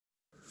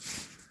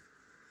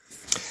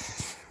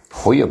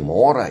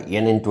Goeiemôre,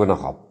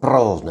 21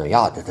 April. Nou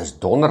ja, dit is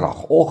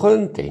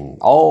donderdagoggend en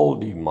al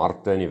die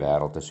markte in die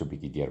wêreld is so 'n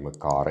bietjie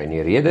deurmekaar. En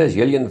die rede is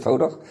heel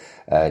eenvoudig.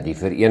 Die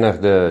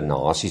Verenigde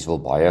Nasies wil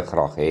baie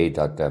graag hê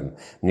dat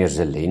meneer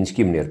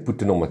Zelensky, meneer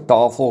Putin om 'n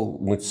tafel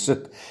moet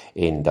sit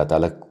en dat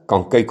hulle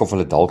kan kyk of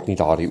hulle dalk nie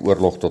daardie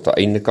oorlog tot 'n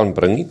einde kan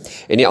bring nie.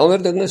 En die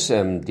ander ding is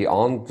die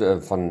aand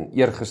van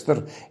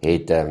eergister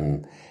het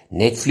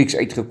Netflix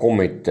uitgekom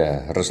met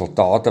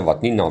resultate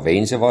wat nie na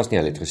wense was nie.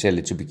 Hulle het gesê hulle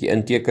het so 'n bietjie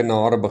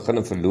intekenare begin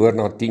en verloor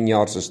na 10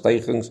 jaar se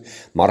stygings.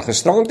 Maar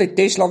gisterand het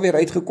Tesla weer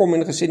uitgekom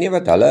en gesê nee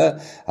wat,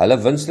 hulle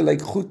winste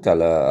lyk goed,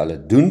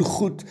 hulle doen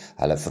goed,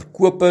 hulle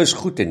verkope is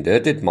goed en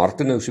dit het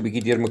markte nou so 'n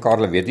bietjie deurmekaar.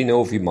 Hulle weet nie nou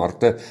of die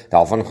markte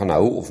daarvan gaan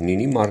hou of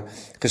nie, maar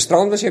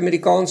gisterand was die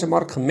Amerikaanse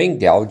mark gemeng.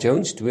 Dow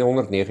Jones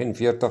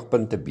 249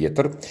 punte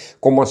beter,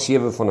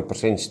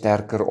 0,7%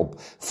 sterker op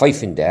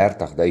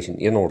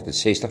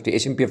 35.160. Die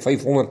S&P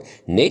 500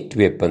 net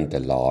 2 punte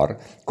laer,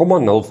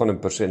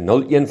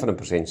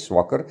 0,01%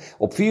 swakker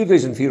op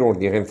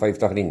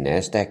 4.459 en die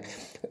Nasdaq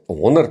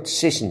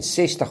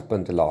 166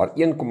 punte laer,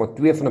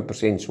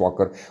 1,2%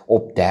 swakker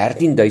op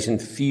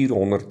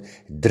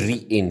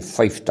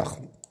 13.453.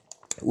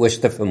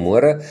 Ooste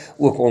vanmôre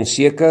ook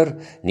onseker.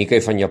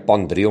 Nikkei van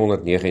Japan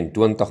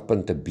 329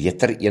 punte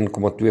beter,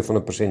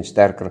 1,2%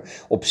 sterker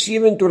op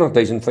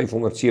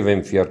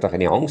 27.547 en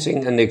die Hang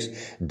Seng Indeks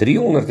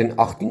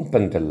 318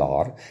 punte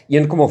laer,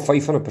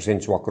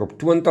 1,5% swakker op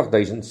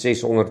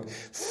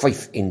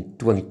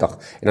 20.625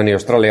 en dan die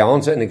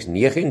Australiese Indeks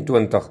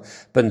 29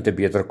 punte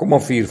beter,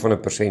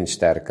 0,4%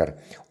 sterker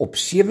op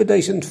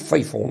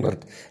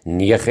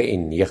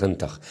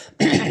 7.599.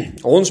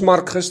 Ons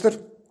mark gister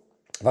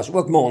was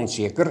ook maar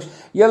onseker,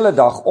 hele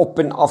dag op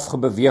en af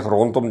gebeweeg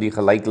rondom die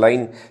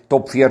gelyklyn.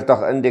 Top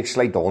 40 indeks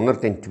sluit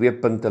 102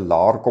 punte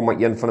laer,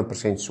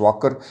 0,1%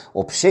 swakker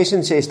op 66.765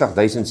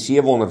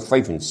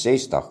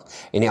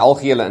 en die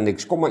algehele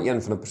indeks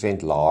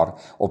 0,1% laer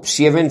op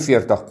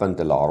 47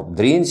 punte laer op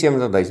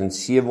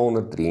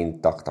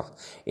 73.783.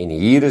 En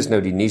hier is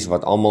nou die nuus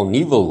wat almal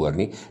nie wil hoor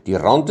nie. Die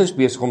rand is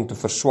besig om te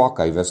verswak.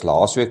 Hy was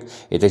laasweek,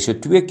 het hy so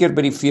 2 keer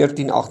by die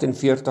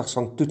 14.48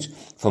 gaan toets,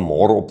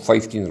 vanmôre op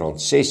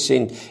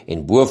R15.06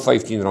 en bo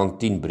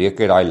R15.10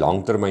 breek hy daai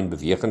langtermyn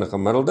bewegende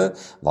gemiddelde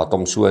wat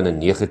hom so in 'n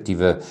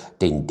negatiewe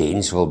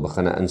tendens wil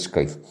begine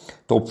inskuif.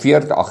 Top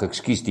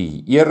 40,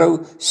 die euro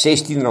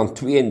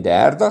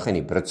R16.32 en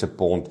die Britse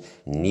pond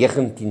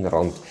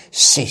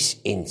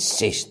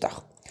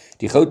R19.66.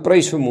 Die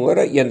goudprys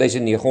vanmôre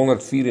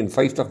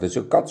 1954, dis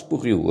so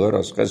katspoegie hoër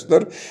as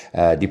gister.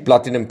 Die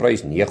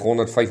platinumprys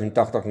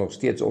 985, nog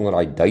steeds onder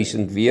daai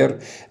 1000 weer.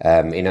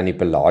 En dan die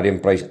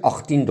palladiumprys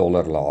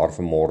 $18 laer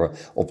vanmôre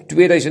op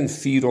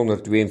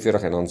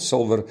 2442 en dan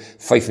silwer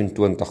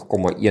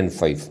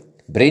 25,15.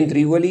 Brent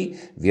olie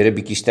weer 'n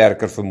bietjie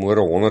sterker vanmôre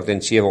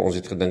 107. Ons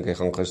het gedink hy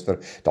gaan gister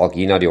dalk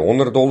hier na die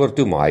 $100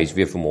 toe, maar hy is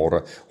weer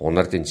vanmôre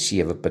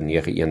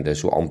 107.91, dis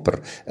so amper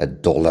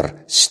 $1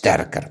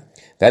 sterker.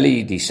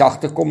 Wel, die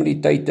sagte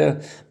kommoditeite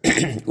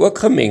ook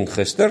gemeng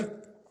gister,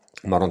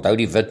 maar onthou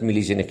die wit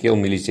mielies en die geel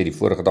mielies het die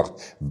vorige dag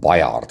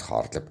baie hard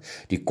gehardloop.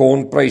 Die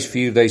kornprys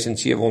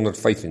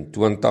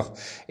 4.725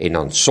 en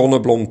dan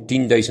sonneblom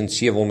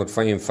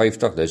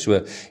 10.755, dis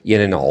so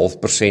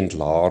 1,5%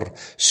 laer.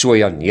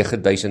 Soja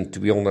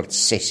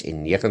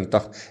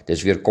 9.296,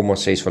 dis weer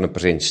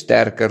 0,6%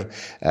 sterker.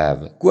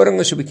 Koring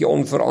is so 'n bietjie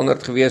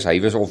onveranderd gewees.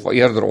 Hy was al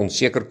eerder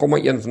onseker,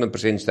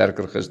 0,1%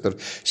 sterker gister,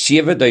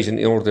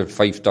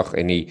 7.150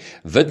 en die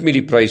wit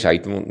mielieprys hy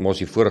het mos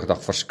die vorige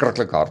dag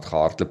verskriklik hard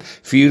gehardloop,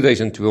 4.260,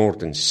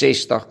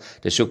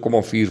 dis so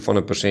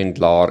 0,4%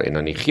 laer en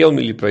dan die geel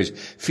mielieprys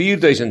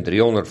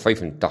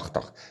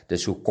 4.385,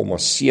 dis so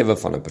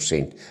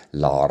 0,7%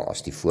 laer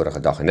as die vorige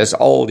dag en dis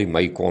al die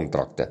Mei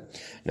kontrakte.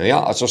 Nou ja,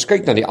 as ons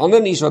kyk na die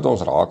ander nuus wat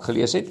ons raak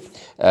gelees het,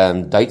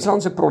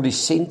 Duitsland se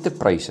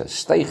produsentepryse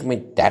styg met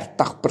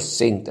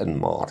 30% in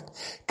Maart.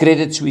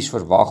 Credit Suisse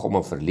verwag om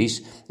 'n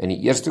verlies in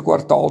die eerste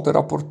kwartaal te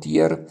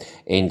rapporteer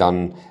en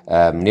dan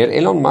meneer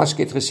Elon Musk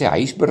het gesê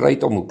hy is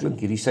bereid om, hoe klink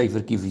hierdie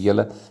syfertjie vir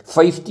julle,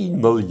 $15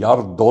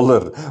 miljard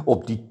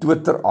op die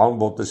Twitter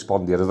aanbod te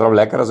spandeer. Dit is nou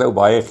lekker as hy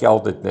baie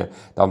geld het, né?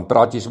 Dan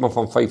praat jy sommer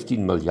van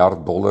 $15 miljard.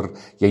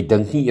 Jy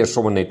dink nie eers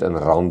sommer net in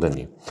rande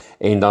nie.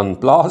 En dan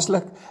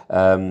plaaslik,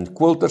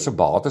 Quilter se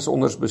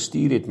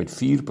batesondersbestuur het met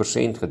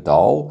 4%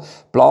 gedaal.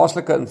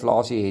 Plaaslike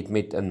inflasie het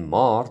met in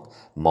Maart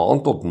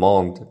maand tot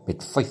maand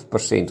met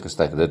 5%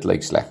 gestyg. Dit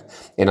lyk sleg.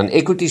 En dan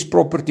Equities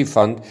Property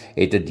Fund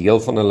het 'n deel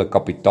van hulle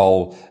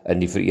kapitaal in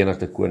die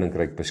Verenigde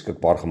Koninkryk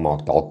beskikbaar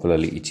gemaak. Dalk wil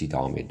hulle ietsie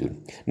daarmee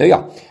doen. Nou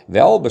ja,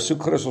 wel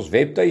besoek gerus ons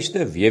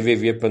webtuiste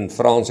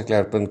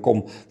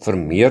www.franseklerk.com vir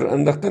meer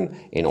inligting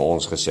en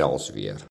ons gesels weer.